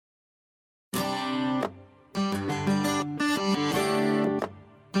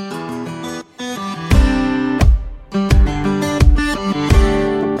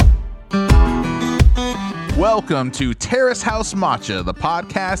Welcome to Terrace House Matcha, the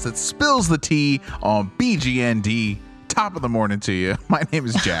podcast that spills the tea on BGND. Top of the morning to you. My name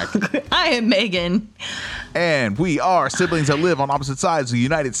is Jack. I am Megan. And we are siblings that live on opposite sides of the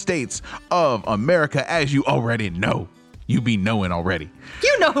United States of America, as you already know. You be knowing already.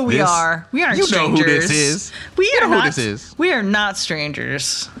 You know who we are. We aren't strangers. You know who this is. We are not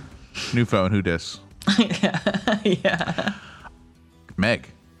strangers. New phone, who dis? Yeah. Meg,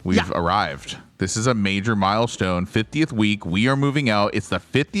 we've arrived. This is a major milestone. 50th week. We are moving out. It's the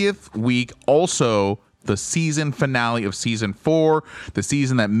 50th week. Also, the season finale of season 4. The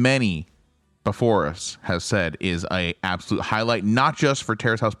season that many before us have said is a absolute highlight, not just for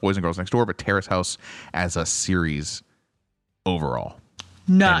Terrace House Boys and Girls Next Door, but Terrace House as a series overall.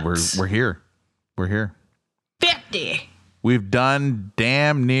 Nuts. And we're here. We're here. 50. We've done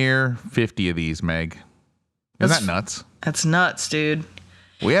damn near 50 of these, Meg. Isn't that nuts? That's nuts, dude.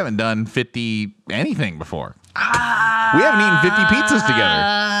 We haven't done 50 anything before. We haven't eaten 50 pizzas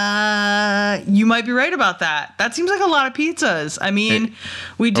together. You might be right about that. That seems like a lot of pizzas. I mean,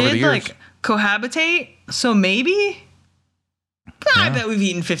 we did like cohabitate, so maybe. I bet we've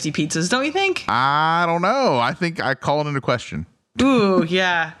eaten 50 pizzas, don't you think? I don't know. I think I call it into question. Ooh,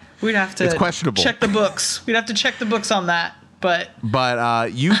 yeah. We'd have to it's questionable. Check the books. We'd have to check the books on that. But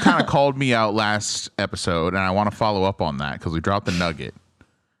you kind of called me out last episode, and I want to follow up on that because we dropped the nugget.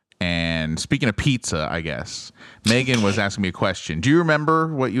 And speaking of pizza, I guess, Megan was asking me a question. Do you remember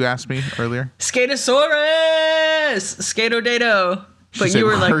what you asked me earlier? Scatosaurus! Scatodato. But she you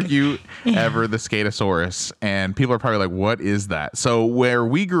were like, "Were you ever the Scatosaurus?" And people are probably like, "What is that?" So where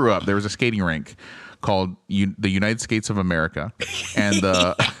we grew up, there was a skating rink called the United States of America, and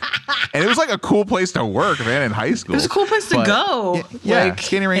and it was like a cool place to work, man, in high school. It was a cool place to go. Yeah, like,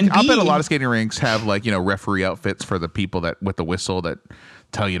 skating rink. I bet a lot of skating rinks have like, referee outfits for the people that with the whistle that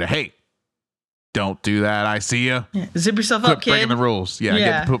tell you to, hey, don't do that. I see you. Yeah. Zip yourself up, kid. Breaking the rules. Yeah,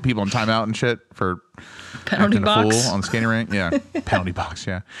 get to put people in timeout and shit for penalty box a fool on the skating rink. Yeah, penalty box.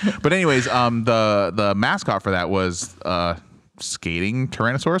 Yeah. But anyways, the mascot for that was skating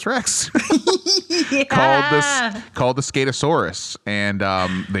Tyrannosaurus Rex. called the Scatosaurus, and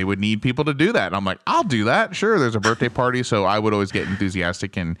they would need people to do that. And I'm like, I'll do that. Sure. There's a birthday party, so I would always get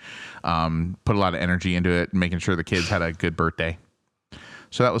enthusiastic and put a lot of energy into it, making sure the kids had a good birthday.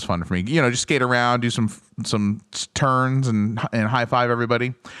 So that was fun for me. Just skate around, do some turns and high five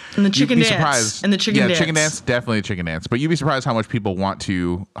everybody. And the chicken dance. Surprised. And the chicken dance. Yeah, chicken dance, definitely a chicken dance. But you'd be surprised how much people want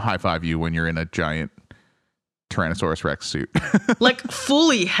to high five you when you're in a giant Tyrannosaurus Rex suit. Like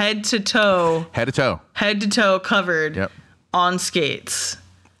fully head to toe covered on skates.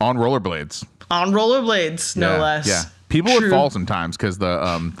 On rollerblades. No less. Yeah. People would fall sometimes because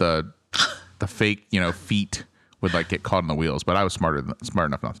the fake, feet would like get caught in the wheels, but I was smart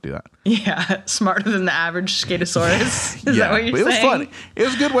enough not to do that. Yeah, smarter than the average Scatosaurus. Is that what you're saying? It was fun. It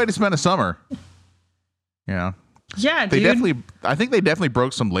was a good way to spend a summer. Yeah, I think they definitely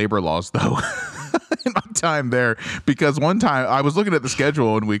broke some labor laws though. In my time there, because one time I was looking at the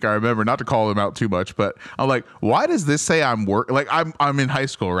schedule one week, I remember, not to call them out too much, but I'm like, why does this say I'm in high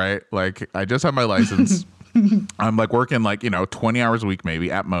school, right? Like I just have my license. I'm like working 20 hours a week,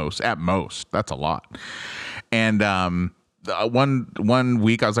 maybe at most. That's a lot. And one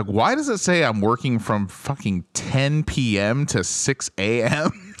week I was like, why does it say I'm working from fucking 10 p.m. to 6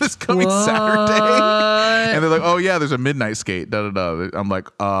 a.m. this coming Saturday? And they're like, oh yeah, there's a midnight skate. I'm like,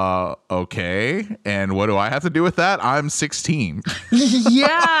 okay. And what do I have to do with that? I'm 16.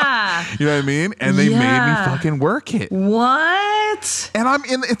 Yeah. You know what I mean? And they made me fucking work it. What? And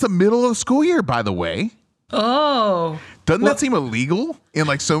it's the middle of the school year, by the way. Oh. Doesn't that seem illegal in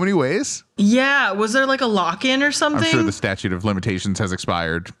so many ways? Yeah. Was there like a lock-in or something? I'm sure the statute of limitations has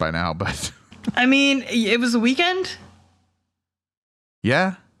expired by now, but I mean, it was a weekend.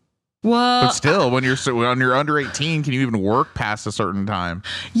 Yeah. Well, but still, when you're under 18, can you even work past a certain time?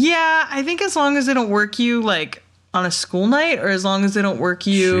 Yeah, I think as long as they don't work you on a school night, or as long as they don't work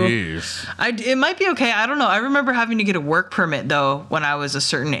you. Jeez. It might be okay. I don't know. I remember having to get a work permit though when I was a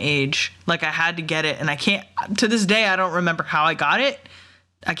certain age. Like I had to get it, and I can't, to this day, I don't remember how I got it.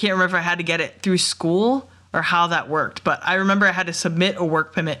 I can't remember if I had to get it through school or how that worked, but I remember I had to submit a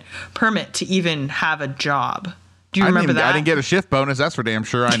work permit to even have a job. Do you remember that? I didn't get a shift bonus. That's for damn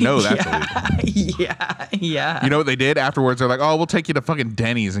sure. I know that's illegal. Yeah. You know what they did afterwards? They're like, oh, we'll take you to fucking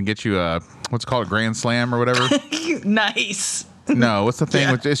Denny's and get you what's it called, a Grand Slam or whatever. Nice. No, what's the thing?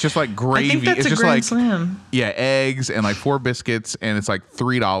 Yeah. It's just like gravy. I think that's it's a just Grand Slam. Yeah, eggs and 4 biscuits, and it's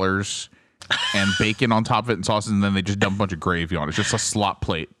 $3 and bacon on top of it and sauces, and then they just dump a bunch of gravy on it. It's just a slop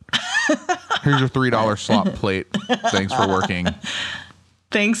plate. Here's your $3 slop plate. Thanks for working.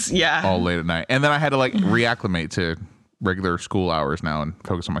 Thanks. Yeah. all late at night. And then I had to like reacclimate to regular school hours now and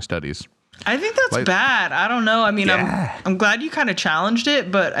focus on my studies. I think that's Like- bad. I don't know. I mean, Yeah. I'm glad you kind of challenged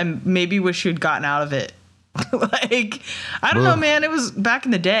it, but I maybe wish you'd gotten out of it. Like, I don't know, Ugh. man. It was back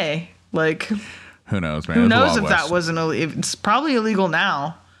in the day. Like, Who knows, man? who It was knows Wild if West. that wasn't it's probably illegal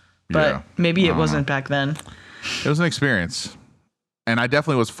now, but Yeah. maybe I it don't wasn't back then. It was an experience. And I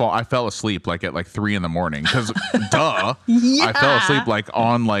definitely I fell asleep like at like 3 a.m. because duh, I fell asleep like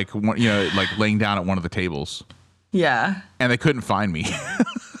on like one, like laying down at one of the tables, Yeah. and they couldn't find me.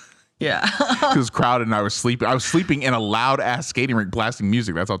 Yeah. It was crowded and I was sleeping. I was sleeping in a loud ass skating rink blasting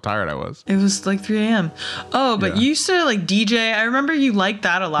music. That's how tired I was. It was like 3 a.m. Oh, but Yeah. you used to like DJ. I remember you liked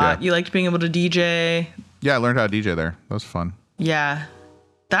that a lot. Yeah. You liked being able to DJ. Yeah, I learned how to DJ there. That was fun. Yeah.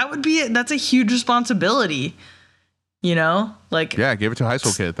 That's a huge responsibility. Like Yeah, gave it to a high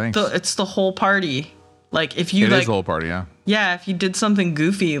school kid. Thanks. it's the whole party. Like if you It is like the whole party, yeah. yeah, if you did something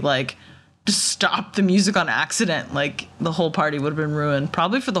goofy like just stop the music on accident, like the whole party would have been ruined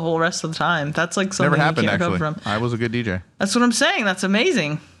probably for the whole rest of the time. That's like something Never happened you can't actually. recover from. I was a good DJ. That's what I'm saying. That's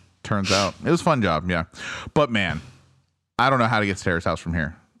amazing. Turns out. It was a fun job, yeah. But man, I don't know how to get to Tara's house from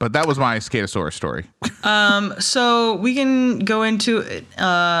here. But that was my Scatosaurus story. So we can go into it.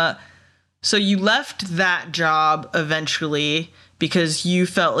 So you left that job eventually because you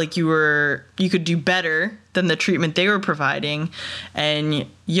felt like you could do better than the treatment they were providing, and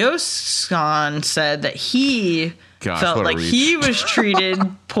Yosan said that he Gosh, felt what a like reach. he was treated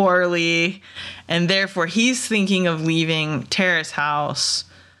poorly, and therefore he's thinking of leaving Tara's house.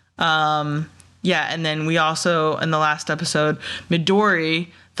 Yeah, and then we also, in the last episode, Midori,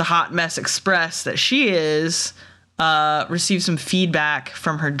 the hot mess express that she is, received some feedback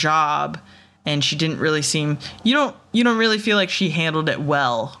from her job, and she didn't really seem, you don't really feel like she handled it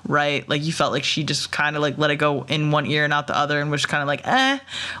well, right? Like you felt like she just kind of like let it go in one ear and out the other, and was kind of like,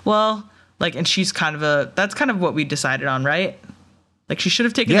 well, like, and she's kind of that's kind of what we decided on, right? Like she should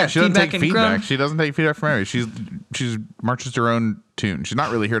have taken Yeah, that she doesn't feedback take and grown. feedback. She doesn't take feedback from anybody. She's marches to her own tune. She's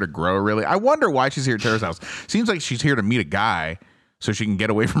not really here to grow, really. I wonder why she's here at Tara's house. Seems like she's here to meet a guy so she can get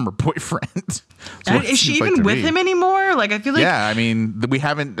away from her boyfriend. That's what it Is she seems like even to with me. him anymore? Like I feel like Yeah, I mean, we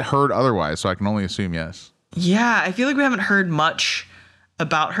haven't heard otherwise, so I can only assume yes. Yeah, I feel like we haven't heard much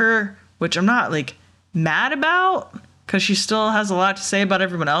about her, which I'm not like mad about because she still has a lot to say about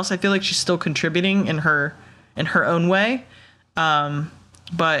everyone else. I feel like she's still contributing in her own way.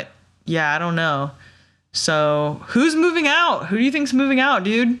 But yeah, I don't know. So who's moving out? Who do you think's moving out,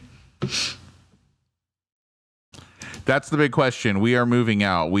 dude? That's the big question. We are moving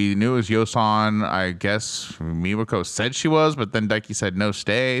out. We knew it was Yosan. I guess Miwako said she was, but then Daiki said no,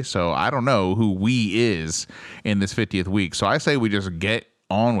 stay. So I don't know who we is in this 50th week. So I say we just get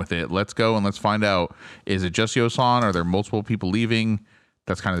on with it. Let's go and let's find out. Is it just Yosan? Are there multiple people leaving?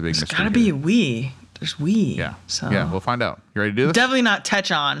 That's kind of the big mystery. Gotta be here. a we. There's we. Yeah. So Yeah, we'll find out. You ready to do this? definitely not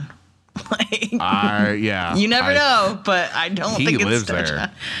Techon. Like Yeah. you never know, but I don't He think it's lives Techon.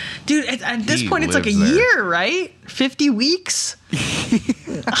 there. Dude, at this He point, it's like a lives there. year, right? 50 weeks.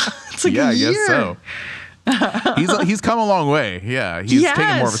 It's like Yeah, a I year. guess so. He's come a long way. Yeah, he's taken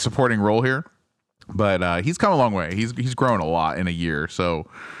more of a Yes. supporting role here, but he's come a long way. He's grown a lot in a year. So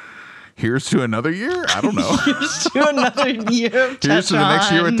here's to another year. I don't know. Here's to another year of Here's to the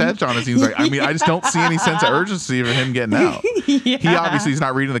next year with Techon. Techon. It seems like. I mean, I just don't see any sense of urgency of him getting out. He obviously is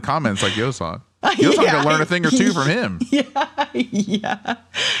not reading the comments like Yosan. Yosan Yeah. can learn a thing or two from him.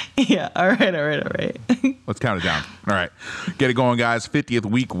 Yeah. All right. Let's count it down. All right. Get it going, guys. 50th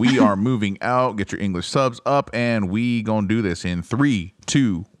week. We are moving out. Get your English subs up, and we gonna do this in 3,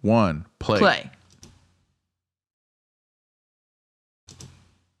 2, 1, Play.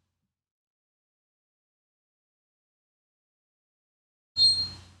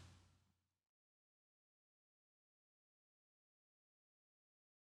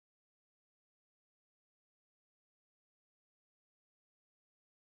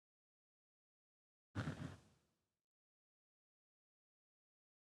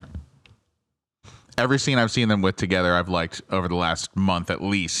 Every scene I've seen them with together, I've liked over the last month at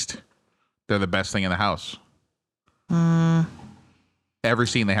least. They're the best thing in the house. Every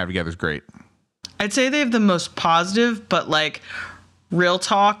scene they have together is great. I'd say they have the most positive, but like real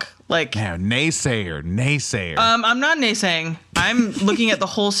talk, like Yeah, naysayer. I'm not naysaying. I'm looking at the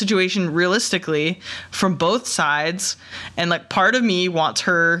whole situation realistically from both sides, and like part of me wants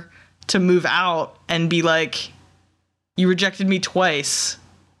her to move out and be like, "You rejected me twice.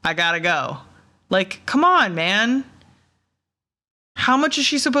 I gotta go." Like, come on, man. How much is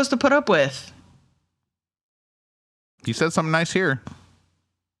she supposed to put up with? You said something nice here.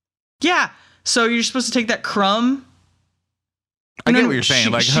 Yeah. So you're supposed to take that crumb I get what you're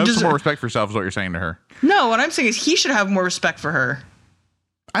saying. Like, have some more deserve- respect for yourself is what you're saying to her. No, what I'm saying is he should have more respect for her.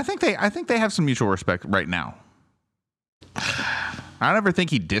 I think they have some mutual respect right now. I never think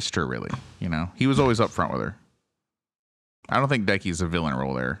he dissed her, really. You know, he was always up front with her. I don't think Daiki's a villain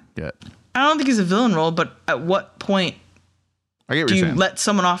role there yet. I don't think he's a villain role, but at what point I get what do you're you saying. let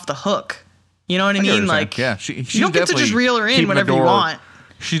someone off the hook? You know what I I get what mean? you're saying. Like, yeah, she's you don't get to just reel her in whenever you want.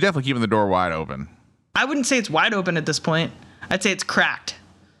 She's definitely keeping the door wide open. I wouldn't say it's wide open at this point. I'd say it's cracked.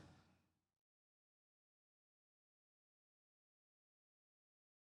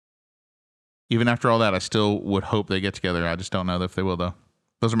 Even after all that, I still would hope they get together. I just don't know if they will, though.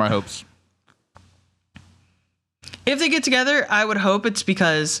 Those are my hopes. If they get together, I would hope it's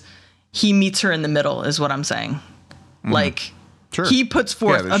because he meets her in the middle, is what I'm saying. Like, Sure. he puts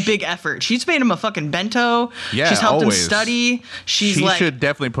forth Yeah, a big effort. She's made him a fucking bento. Yeah, She's helped always. him study. She's She like should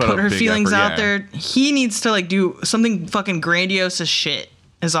definitely put a her big feelings effort, out yeah. there. He needs to like do something fucking grandiose as shit,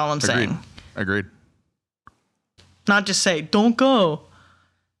 is all I'm saying. Agreed. Not just say, don't go.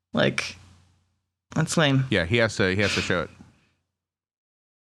 Like, that's lame. Yeah, he has to show it.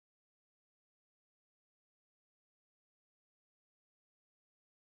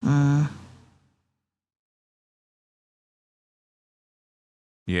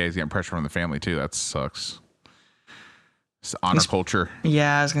 Yeah, he's getting pressure from the family too. That sucks. It's honor culture.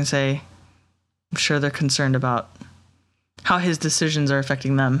 Yeah, I was going to say, I'm sure they're concerned about how his decisions are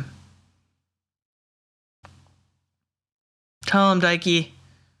affecting them. Tell him, Daiki.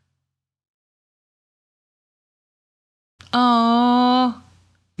 Oh,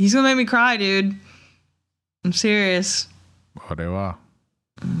 he's going to make me cry, dude. I'm serious. Whatever.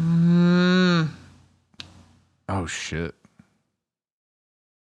 Oh, shit.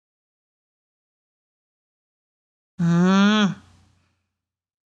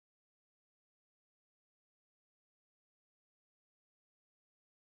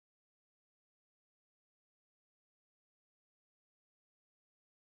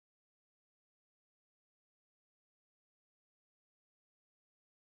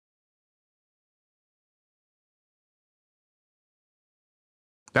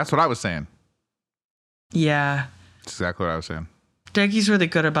 That's what I was saying. Yeah. That's exactly what I was saying. Daiki's really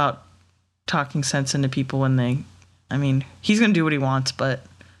good about talking sense into people when they... I mean, he's going to do what he wants, but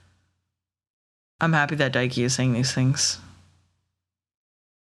I'm happy that Daiki is saying these things.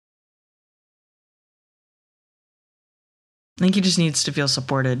 I think he just needs to feel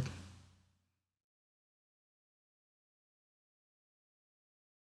supported.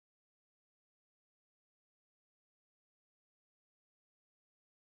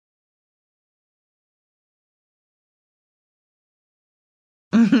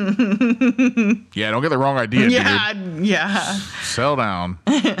 Yeah, don't get the wrong idea, Yeah, dude. yeah. Settle down.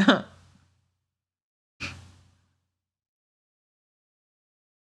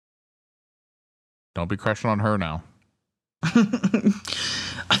 Don't be crushing on her now.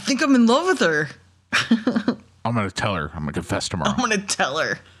 I think I'm in love with her. I'm going to tell her. I'm going to confess tomorrow. I'm gonna tell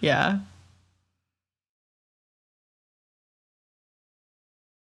her. Yeah.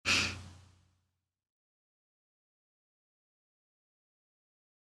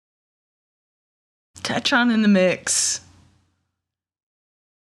 Tetron in the mix.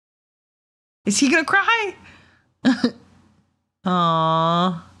 Is he gonna cry?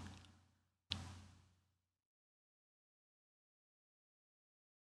 Aww.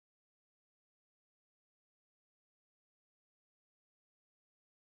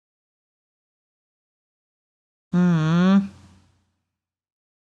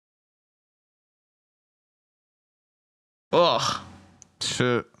 Ugh.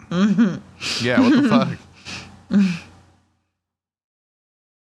 Shit. Yeah, what the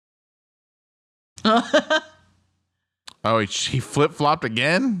fuck? Oh, he flip-flopped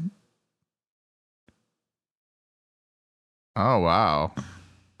again? Oh, wow.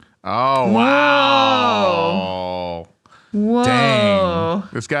 Oh, wow. Whoa. Dang.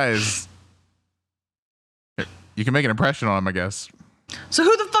 This guy is... You can make an impression on him, I guess. So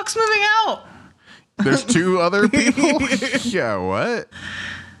who the fuck's moving out? There's two other people? Yeah, what?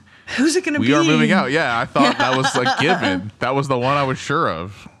 Who's it gonna be? We are moving out. Yeah, I thought that was a given. That was the one I was sure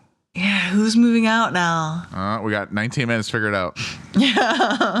of. Yeah, who's moving out now? We got 19 minutes figured out.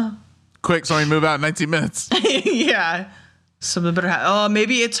 Yeah. Quick, somebody move out in 19 minutes. Yeah. Something better Oh,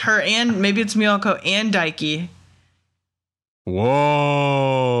 maybe it's her and maybe it's Miyako and Daiki.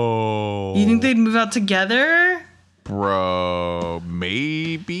 Whoa. You think they'd move out together? Bro,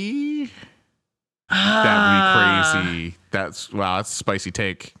 maybe? That would be crazy. That's a spicy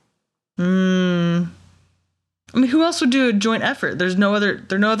take. I mean, who else would do a joint effort? There are no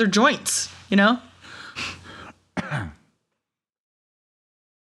other joints, you know?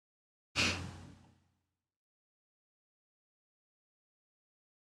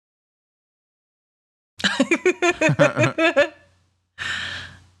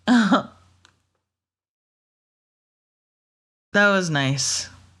 That was nice.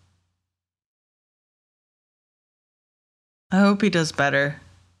 I hope he does better.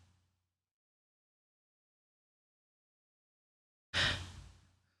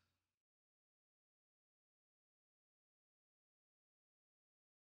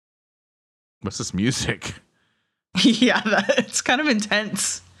 What's this music? Yeah, it's kind of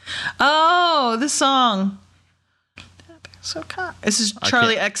intense. Oh, this song. So this is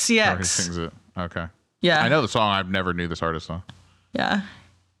Charlie Oh, he XCX. sings it. Okay. Yeah. I know the song. I've never knew this artist song. Yeah.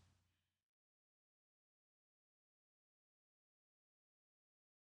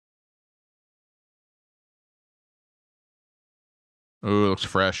 Ooh, it looks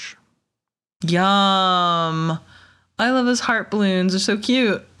fresh. Yum. I love those heart balloons. They're so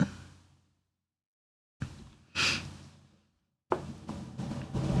cute.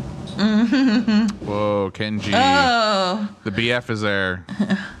 Whoa, Kenji. Oh. The BF is there.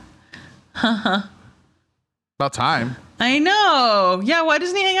 About time. I know. Yeah, why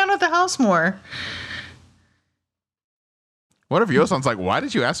doesn't he hang out at the house more? What if Yosan's like, why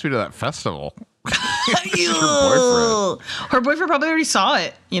did you ask me to that festival? Ew. boyfriend. Her boyfriend probably already saw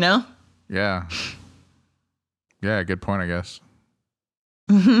it, you know? Yeah. Yeah, good point, I guess.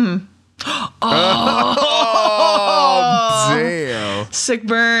 Oh, damn. Sick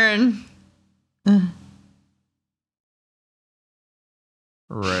burn.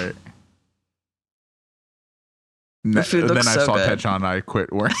 Right. The food looks then I so saw good. Techon, I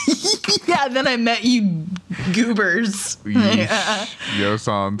quit wearing. Yeah, then I met you goobers. Yeah.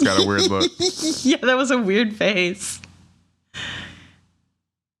 Yosan's got a weird look. Yeah, that was a weird face.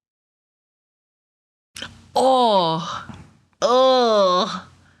 Oh. Oh.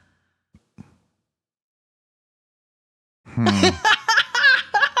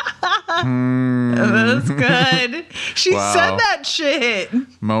 That's good. She Wow. said that shit.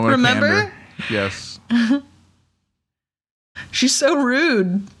 Moment Remember? of candor. Yes. She's so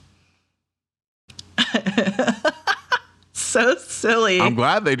rude. So silly. I'm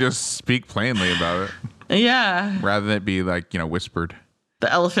glad they just speak plainly about it Yeah. rather than it be like, whispered.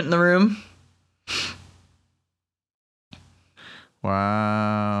 The elephant in the room.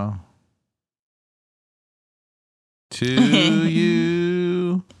 Wow. To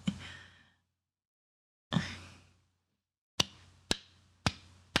you.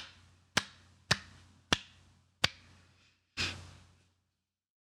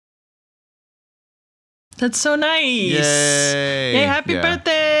 That's so nice. Yay. Yay, happy Yeah.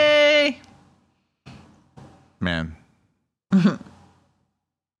 birthday. Man.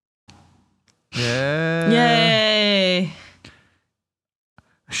 Yeah. Yay.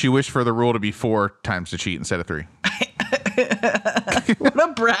 She wished for the rule to be 4 times to cheat instead of 3. What a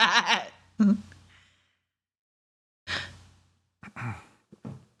brat.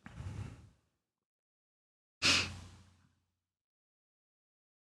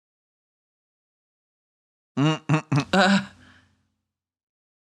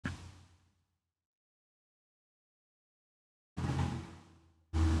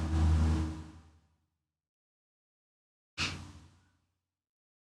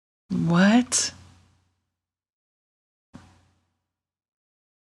 What?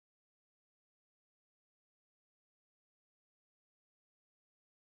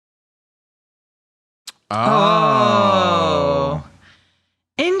 Oh.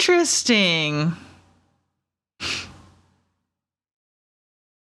 Interesting.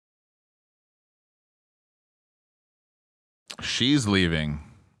 She's leaving.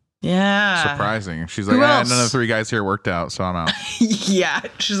 Yeah. Surprising. She's like, Who else? none of the 3 guys here worked out, so I'm out. Yeah.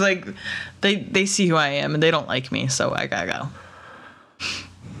 She's like, they see who I am and they don't like me, so I gotta go.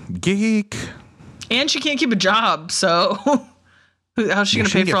 Geek. And she can't keep a job, so how's she gonna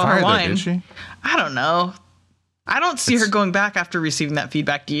She pay didn't for get all her fired, though, wine? did she? I don't know. I don't see her going back after receiving that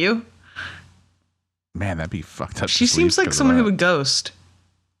feedback. Do you? Man, that'd be fucked up. She to leave seems like because of someone who that. would ghost.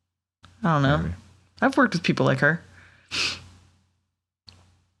 I don't know. Maybe. I've worked with people like her.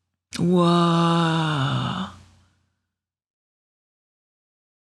 Whoa.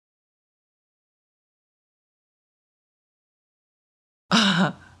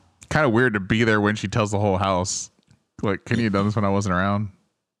 Kind of weird to be there when she tells the whole house. Like, couldn't you have done this when I wasn't around?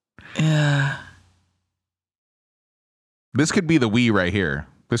 Yeah. This could be the we right here.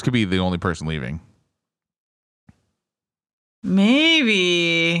 This could be the only person leaving.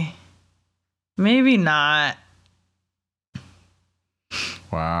 Maybe. Maybe not.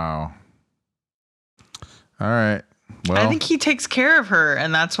 Wow. All right. Well, I think he takes care of her,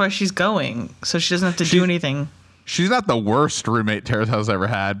 and that's why she's going. So she doesn't have to do anything. she's not the worst roommate Terrace has ever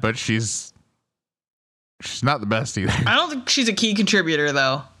had, but she's She's not the best either. I don't think she's a key contributor,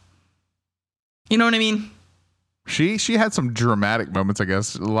 though. You know what I mean? She had some dramatic moments, I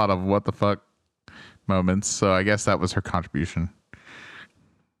guess. A lot of what the fuck moments. So I guess that was her contribution.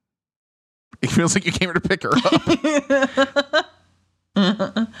 It feels like you came here to pick her up.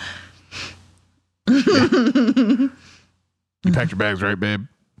 You packed your bags, right, babe?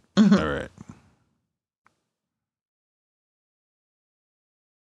 All right.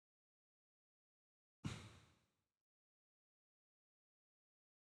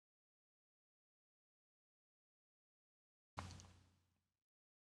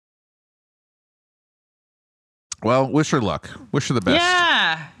 Well, wish her luck. Wish her the best.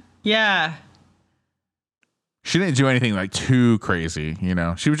 Yeah. Yeah. She didn't do anything like too crazy, you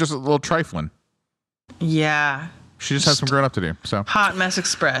know. She was just a little trifling. Yeah. She just had some growing up to do. So Hot Mess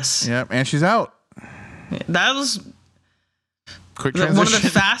Express. yeah, and she's out. That was Quick one transition. of the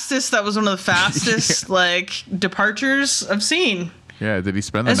fastest. That was one of the fastest like departures I've seen. Yeah, did he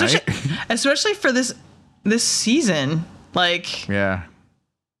spend the night? Especially for this season. Like, Yeah.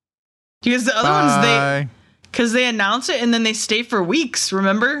 because the other ones because they announce it and then they stay for weeks.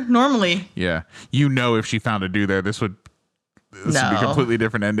 Remember, normally. Yeah, you know, if she found a dude there, this would be a No. completely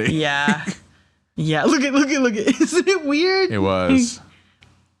different ending. Yeah. Yeah. Look at. Isn't it weird? It was.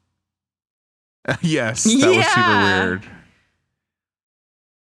 Yes, that was super weird.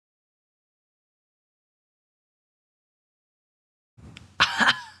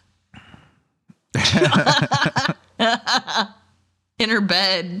 In her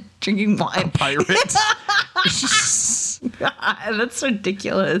bed, drinking wine. Pirate. God, that's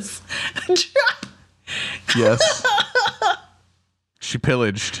ridiculous. Yes. She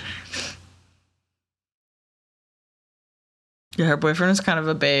pillaged. Yeah, her boyfriend is kind of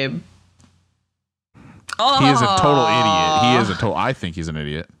a babe. He is a total idiot. He is a total. I think he's an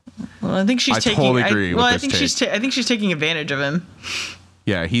idiot. Well, I think she's I taking. totally agree with I this think take. I think she's taking advantage of him.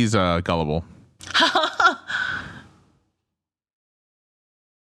 Yeah, he's gullible.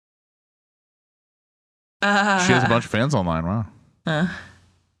 She has a bunch of fans online. Wow.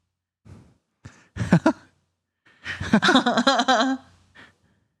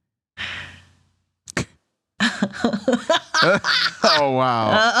 Oh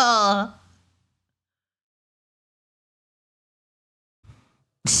wow.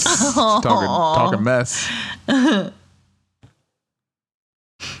 Talking mess.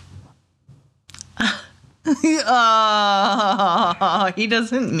 He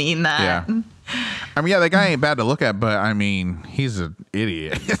doesn't mean that. Yeah. I mean, yeah, that guy ain't bad to look at, but I mean, he's an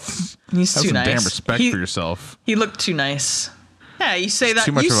idiot. He's Have too some nice. damn respect for yourself. He looked too nice. Yeah, you say that.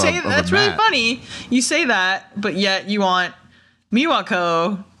 Too much You of say a that's really mat. funny. You say that, but yet you want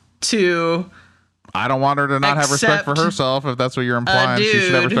Miwako to. I don't want her to not have respect for Accept herself. If that's what you're implying, she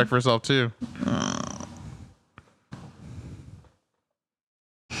should have dude. respect for herself too.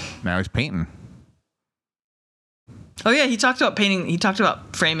 Now he's painting. Oh yeah, he talked about painting. He talked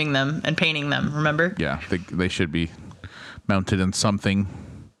about framing them and painting them. Remember? Yeah, they should be mounted in something.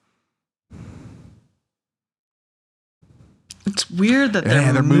 It's weird that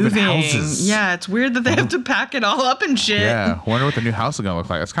Yeah, they're moving moving. houses. Yeah, it's weird that they have to pack it all up and shit. Yeah, wonder what the new house is gonna look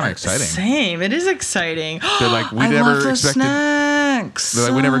like. That's kind of exciting. Same. It is exciting. They're like, we I never love those expected- snacks. They're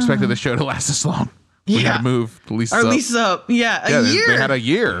like, we never expected the show to last this long. We had Yeah. to move. Lease Our up. lease is up. Yeah, Yeah, a year. They had a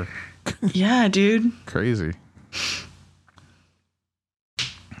year. Yeah, dude. Crazy.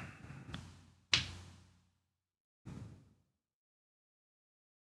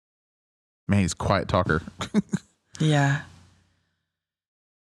 Man, he's a quiet talker. Yeah.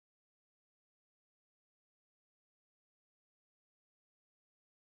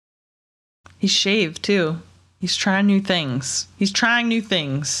 He's shaved too. He's trying new things.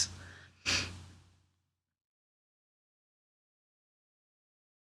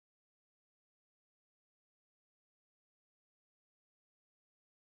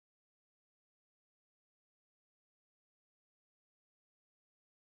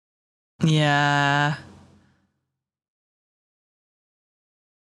 Yeah.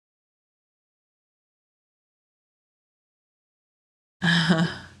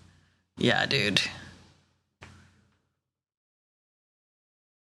 Yeah, dude.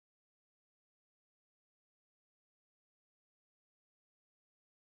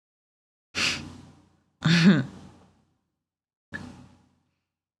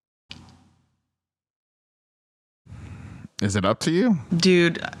 Is it up to you?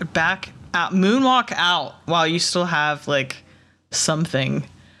 Dude, back out, moonwalk out while you still have like something.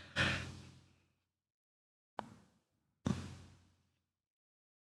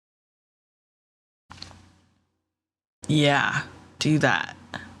 Yeah, do that.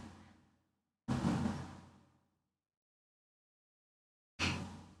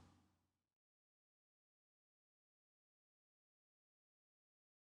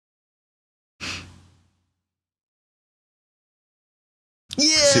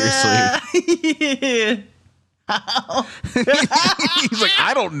 Seriously. He's like,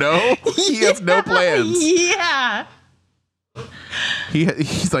 I don't know. He has no plans. Yeah.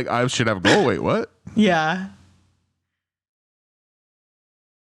 He's like, I should have a goal. Wait, what? Yeah.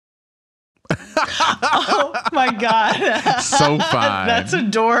 Oh my God. So fine. That's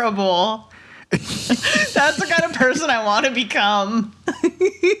adorable. That's the kind of person I want to become.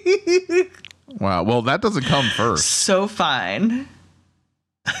 Wow. Well, that doesn't come first. So fine.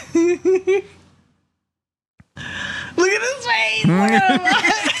 Look at his face.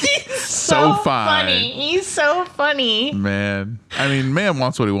 He's So fine. funny. He's so funny. Man. I mean, man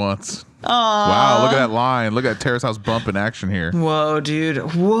wants what he wants. Aww. Wow. Look at that line. Look at Terrace House bump in action here. Whoa,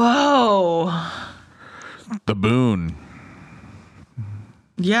 dude. Whoa. The boon.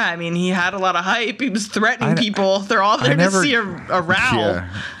 Yeah, I mean, he had a lot of hype. He was threatening people. They're all there to see a row. Yeah.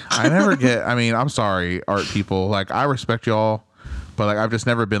 I never get, I mean, I'm sorry, art people. Like, I respect y'all, but like, I've just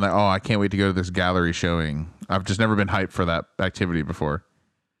never been like, oh, I can't wait to go to this gallery showing. I've just never been hyped for that activity before.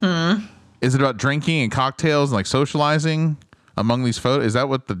 Mm. Is it about drinking and cocktails and like socializing among these photos? Is that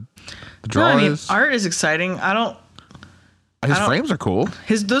what the draw is? Art is exciting. His frames are cool.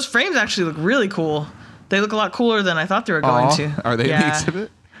 Those frames actually look really cool. They look a lot cooler than I thought they were going to. Are they in the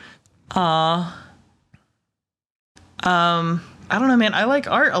exhibit? I don't know, man. I like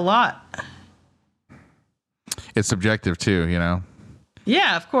art a lot. It's subjective too, you know?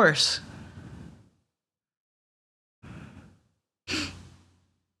 Yeah, of course.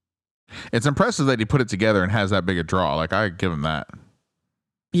 It's impressive that he put it together and has that big a draw. Like, I give him that.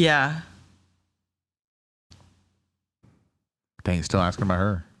 Yeah. Dang, he's still asking about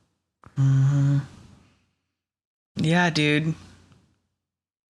her. Mm-hmm. Yeah, dude.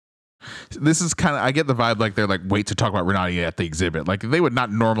 This is kind of, I get the vibe like they're like, wait to talk about Renati at the exhibit. Like, they would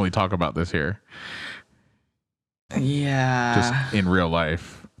not normally talk about this here. Yeah. Just in real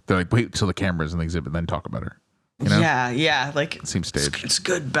life. They're like, wait till the camera's in the exhibit, then talk about her. You know? Yeah. Like, it seems staged. It's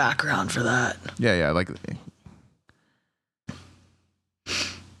good background for that. Yeah. Like,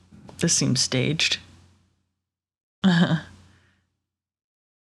 this seems staged.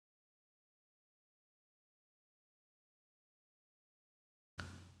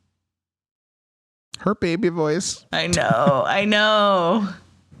 her baby voice. I know.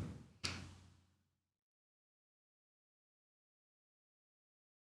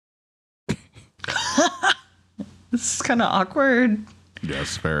 This is kind of awkward.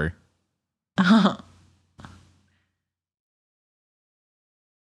 Yes, very. It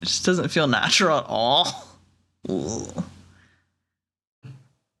just doesn't feel natural at all. Ooh.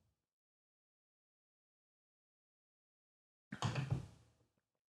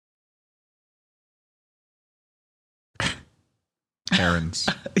 Errands.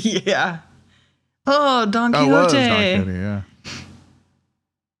 Yeah. Oh, Don Quixote. Oh, it was Don Quixote, yeah.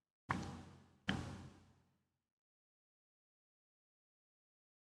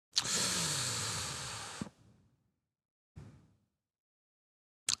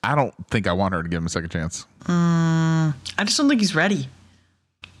 I don't think I want her to give him a second chance. I just don't think he's ready.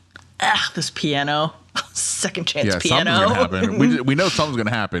 This piano. Second chance piano. Something's gonna happen. We know something's gonna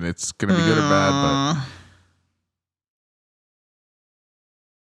happen. It's gonna be good or bad,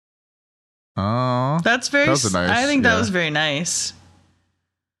 but that's very nice. I think that was very nice.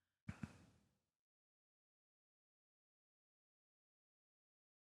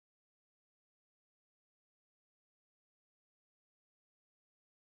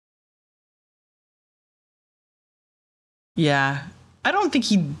 Yeah. I don't think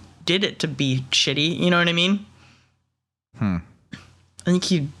he did it to be shitty. You know what I mean? I think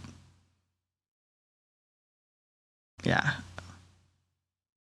he... Yeah.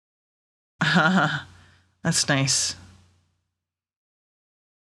 That's nice.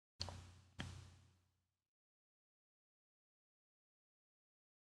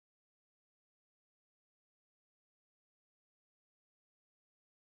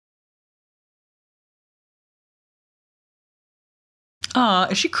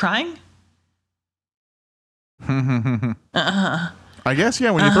 Is she crying? I guess,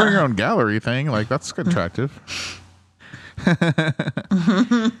 yeah, when you throw your own gallery thing, like, that's attractive.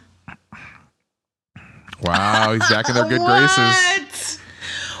 Wow, he's back in their good graces.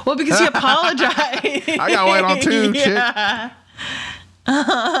 Well, because he apologized. I got white on too, chick. I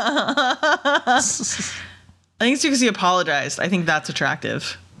think it's because he apologized. I think that's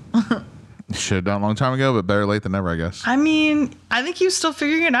attractive. Should have done a long time ago, but better late than never, I guess. I mean, I think he was still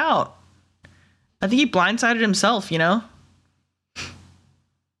figuring it out. I think he blindsided himself, you know?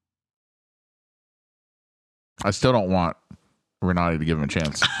 I still don't want Renati to give him a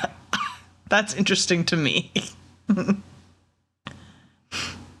chance. That's interesting to me.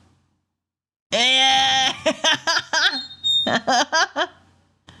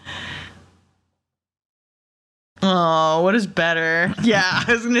 What is better? Yeah, I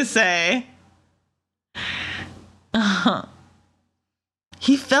was gonna say.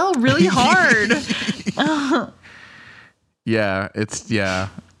 He fell really hard. Yes,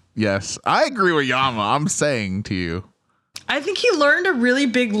 I agree with Yama. I'm saying to you. I think he learned a really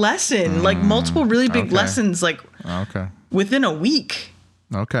big lesson, like multiple really big lessons, like within a week.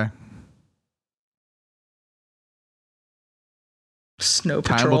 Okay. Snow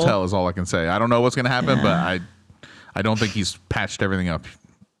Patrol. Time will tell is all I can say. I don't know what's going to happen, but I don't think he's patched everything up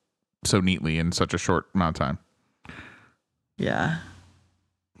so neatly in such a short amount of time. Yeah.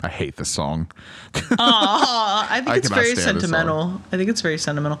 I hate this song. I think it's very sentimental. I think it's very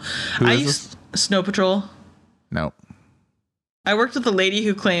sentimental. I used Snow Patrol. No. I worked with a lady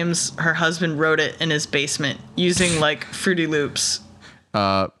who claims her husband wrote it in his basement using like Fruity Loops.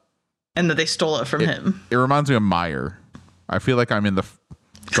 And that they stole it from him. It reminds me of Meyer. I feel like I'm in the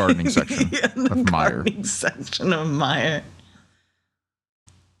gardening section of Meyer. Gardening section of Meyer.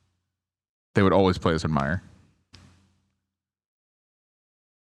 They would always play us in Meyer.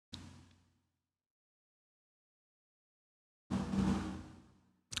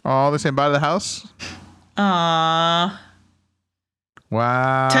 Oh, they're saying bye to the house? Aww.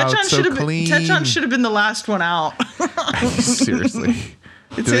 Wow. Techon should have been the last one out. Seriously.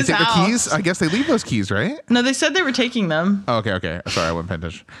 It's Did his they take house. the keys? I guess they leave those keys, right? No, they said they were taking them. Oh, okay. Sorry, I wasn't paying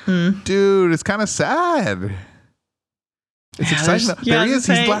attention. Dude, it's kind of sad. It's exciting. There he is.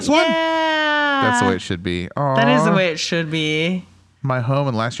 He's the last one. That's the way it should be. Aww. That is the way it should be. My home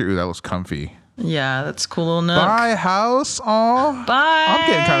and last year, ooh, that was comfy. Yeah, that's a cool little nook. Bye, house. Aw. Bye. I'm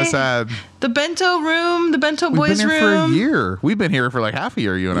getting kind of sad. The bento room, the bento boys room. We've been here for a year. We've been here for like half a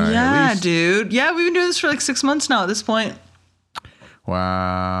year, you and I. Yeah, at least. dude. Yeah, we've been doing this for like 6 months now at this point.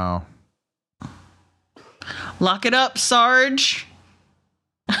 Wow. Lock it up, Sarge.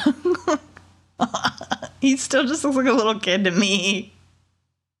 He still just looks like a little kid to me.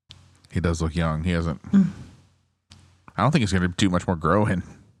 He does look young. He hasn't. I don't think he's going to do much more growing.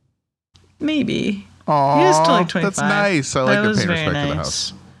 Maybe. Aww, he is still like 25. That's nice. I like the paying respect to the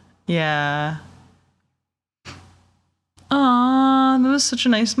house. Yeah. Aw, that was such a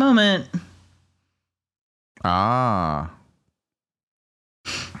nice moment. Ah.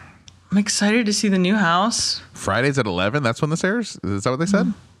 I'm excited to see the new house. Fridays at 11? That's when this airs? Is that what they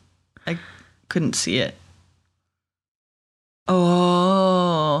said? I couldn't see it.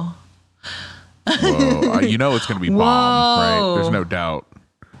 Oh. Whoa. You know it's going to be bomb, right? There's no doubt.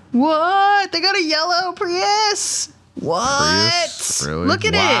 What? They got a yellow Prius? What? Prius? Really? Look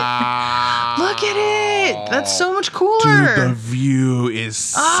at it. Look at it. That's so much cooler. Dude, the view is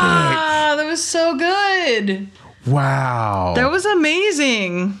sick. That was so good. Wow. That was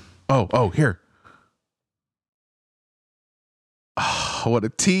amazing. Oh, here. Oh, what a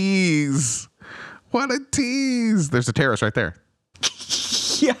tease. What a tease. There's a terrace right there.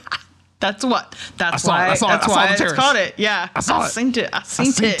 Yeah. That's why it's called it. Yeah. I seen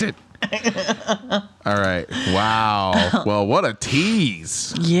it. All right. Wow. Well, what a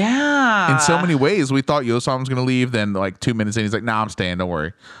tease. Yeah. In so many ways, we thought Yosan was going to leave. Then, like 2 minutes in, he's like, nah, I'm staying. Don't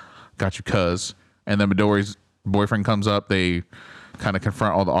worry. Got you, cuz. And then Midori's boyfriend comes up. They kind of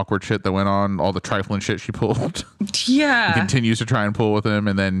confront all the awkward shit that went on, all the trifling shit she pulled. Yeah. He continues to try and pull with him,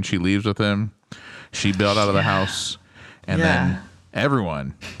 and then she leaves with him. She bailed out of the house. And then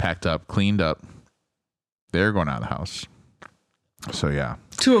everyone packed up, cleaned up. They're going out of the house. So, yeah.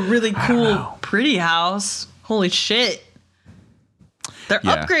 To a really cool, pretty house. Holy shit. They're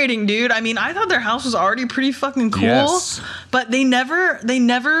upgrading, dude. I mean, I thought their house was already pretty fucking cool. Yes. But they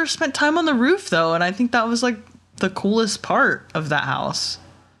never spent time on the roof, though. And I think that was, like, the coolest part of that house.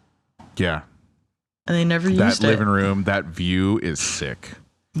 Yeah. And they never used it. That living room, that view is sick.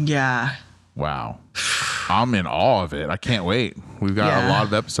 Yeah. Wow. I'm in awe of it. I can't wait. We've got a lot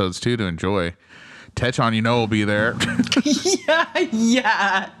of episodes, too, to enjoy. Techon, you know, will be there.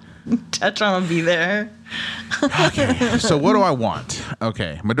 Yeah. Techon will be there. Okay. So what do I want?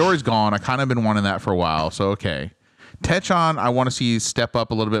 Okay. Midori's gone. I kind of been wanting that for a while. So, okay. Techon, I want to see step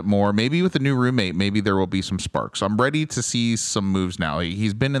up a little bit more. Maybe with a new roommate, maybe there will be some sparks. I'm ready to see some moves now.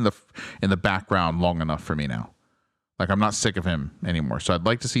 He's been in the background long enough for me now. Like, I'm not sick of him anymore. So I'd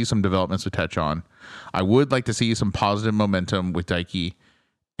like to see some developments with Techon. I would like to see some positive momentum with Daiki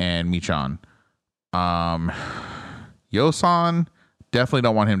and Michan. Yosan, definitely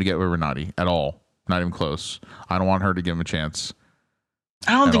don't want him to get with Renati at all. Not even close. I don't want her to give him a chance.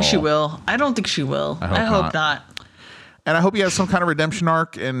 I don't think she will. I hope not. And I hope he has some kind of redemption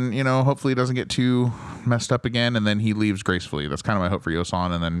arc, and hopefully he doesn't get too messed up again, and then he leaves gracefully. That's kind of my hope for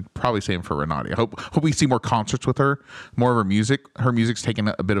Yosan, and then probably same for Renati. I hope we see more concerts with her, more of her music. Her music's taking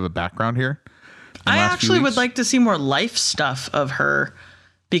a bit of a background here, I last few actually would weeks. like to see more life stuff of her,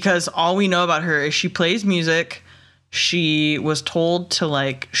 because all we know about her is she plays music. She was told to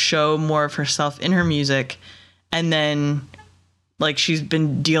like show more of herself in her music, and then like she's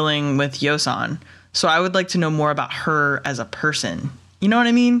been dealing with Yosan. So I would like to know more about her as a person. You know what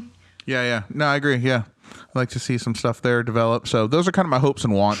I mean? Yeah. No, I agree. Yeah. I'd like to see some stuff there develop. So those are kind of my hopes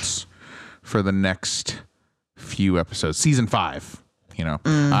and wants for the next few episodes. Season 5, you know.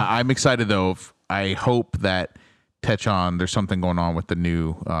 I'm excited, though. I hope that Taechan, there's something going on with the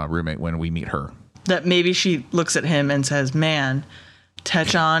new roommate when we meet her. That maybe she looks at him and says, man,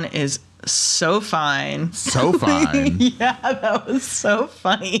 Taechan is so fine. So fine. Yeah, that was so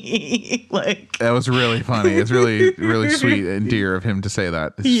funny. Like, That was really funny. It's really, really sweet and dear of him to say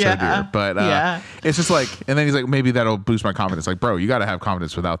that. It's so dear. But it's just like, and then he's like, maybe that'll boost my confidence. Like, bro, you got to have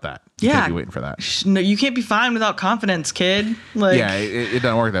confidence without that. You can't be waiting for that. No, you can't be fine without confidence, kid. Like, Yeah, it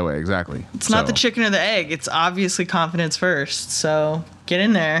doesn't work that way. Exactly. It's not the chicken or the egg. It's obviously confidence first. So get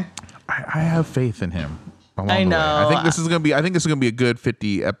in there. I have faith in him. I know. I think this is gonna be a good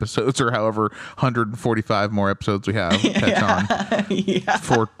 50 episodes, or however 145 more episodes we have. Yeah.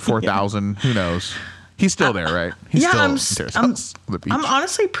 4,000. Who knows? He's still there, right? He's still in Terrace House on the beach. I'm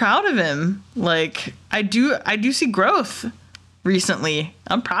honestly proud of him. Like I do see growth recently.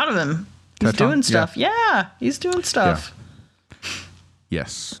 I'm proud of him. He's doing stuff. Yeah, he's doing stuff. Yeah.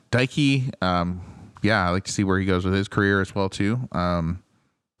 Yes, Daiki. I like to see where he goes with his career as well too.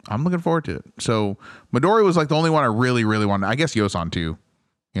 I'm looking forward to it. So Midori was like the only one I really, really wanted. I guess Yosan too,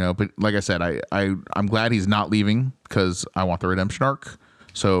 you know. But like I said, I'm glad he's not leaving because I want the redemption arc.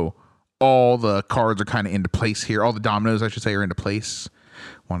 So all the cards are kind of into place here. All the dominoes, I should say, are into place.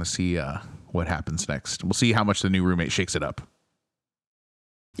 Want to see what happens next. We'll see how much the new roommate shakes it up.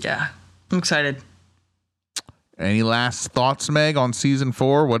 Yeah, I'm excited. Any last thoughts, Meg, on season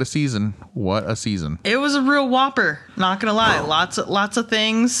 4? What a season! What a season! It was a real whopper. Not gonna lie, lots of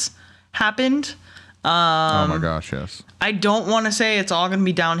things happened. Oh my gosh, yes. I don't want to say it's all gonna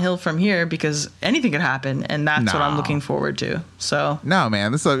be downhill from here because anything could happen, and that's what I'm looking forward to. So no,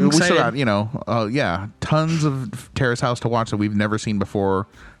 man, this we still got tons of Terrace House to watch that we've never seen before.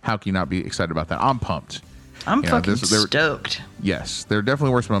 How can you not be excited about that? I'm pumped. I'm fucking stoked. Yes, there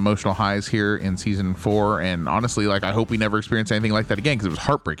definitely were some emotional highs here in season 4, and honestly, like I hope we never experience anything like that again because it was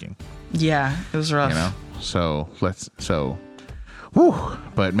heartbreaking. Yeah, it was rough. You know, whew.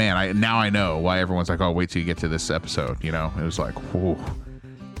 But man, I know why everyone's like, oh, wait till you get to this episode. You know, it was like, whew,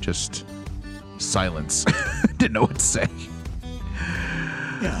 just silence. Didn't know what to say.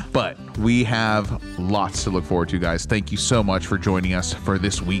 Yeah. But we have lots to look forward to, guys. Thank you so much for joining us for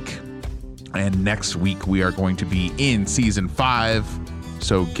this week. And next week, we are going to be in season 5.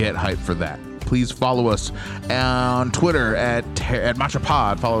 So get hyped for that. Please follow us on Twitter at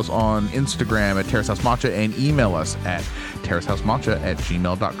MatchaPod. Follow us on Instagram at Terrace House Matcha, and email us at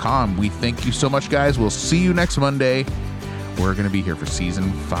terracehousematcha@gmail.com. We thank you so much, guys. We'll see you next Monday. We're going to be here for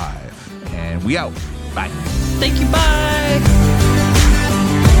season 5. And we out. Bye. Thank you. Bye.